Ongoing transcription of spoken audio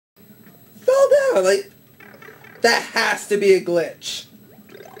fell down. Like, that has to be a glitch.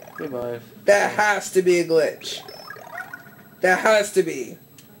 Goodbye. That has to be a glitch. That has to be.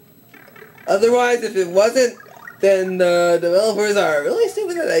 Otherwise, if it wasn't, then the developers are really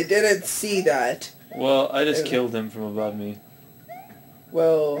stupid that I didn't see that. Well, I just killed him from above me.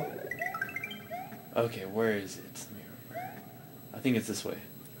 Well... Okay, where is it? Let me remember. I think it's this way.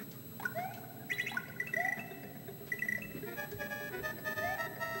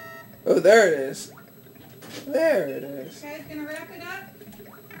 Oh, there it is. There it is. You guys gonna wrap it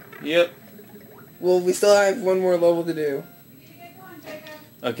up? Yep. Well, we still have one more level to do.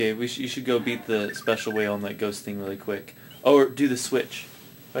 Okay, you should go beat the special whale on that ghost thing really quick. Oh, or do the switch.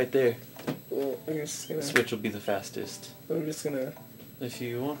 Right there. Well, I'm just gonna... The switch will be the fastest. I'm just gonna... If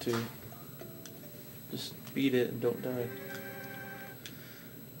you want to. Just beat it and don't die.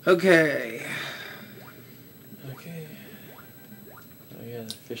 Okay. Okay. Oh yeah,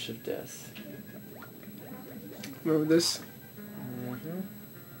 the fish of death. Remember this? Mm-hmm.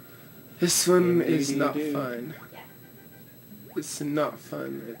 This one is not fun. It's not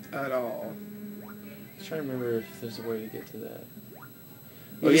fun at all. I'm trying to remember if there's a way to get to that.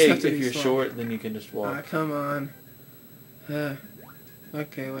 You Oh just yeah, have to if be you're slow. short, then you can just walk. Ah, come on.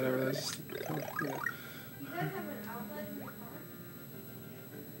 Okay, whatever. That's just... yeah.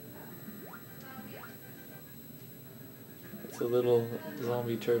 It's a little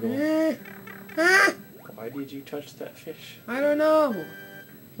zombie turtle. Ah! Why did you touch that fish? I don't know.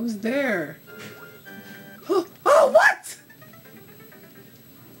 It was there. Oh, what?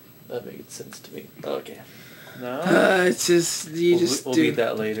 That makes sense to me. Okay. No. It's just We'll beat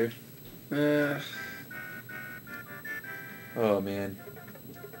that later. Uh, Oh man.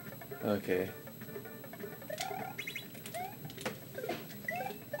 Okay.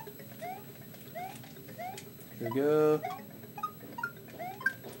 Here we go.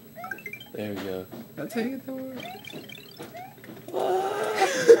 There we go. that's how you get the word.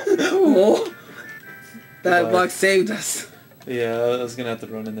 Oh, that Goodbye. block saved us. Yeah, I was gonna have to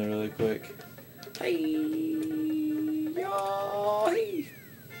run in there really quick.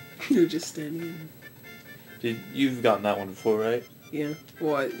 You're just standing. You've gotten that one before, right? Yeah.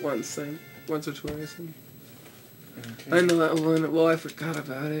 Well, once or twice. Okay. I know that one. Well, I forgot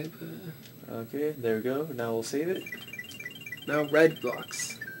about it, but Okay, there we go. Now we'll save it. now red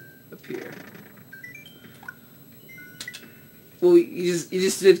blocks appear. Well, you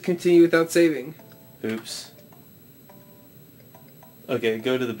just did continue without saving. Oops. Okay,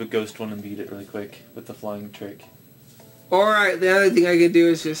 go to the ghost one and beat it really quick with the flying trick. Alright, the other thing I could do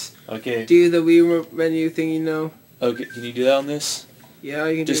is just Okay. do the Wii menu thing, you know. Okay, can you do that on this? Yeah,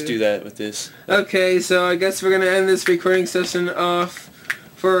 you can Just do that with this. Okay, so I guess we're gonna end this recording session off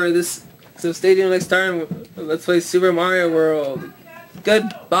for this. So stay tuned next time. Let's play Super Mario World.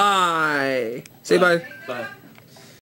 Goodbye. Say bye. Bye.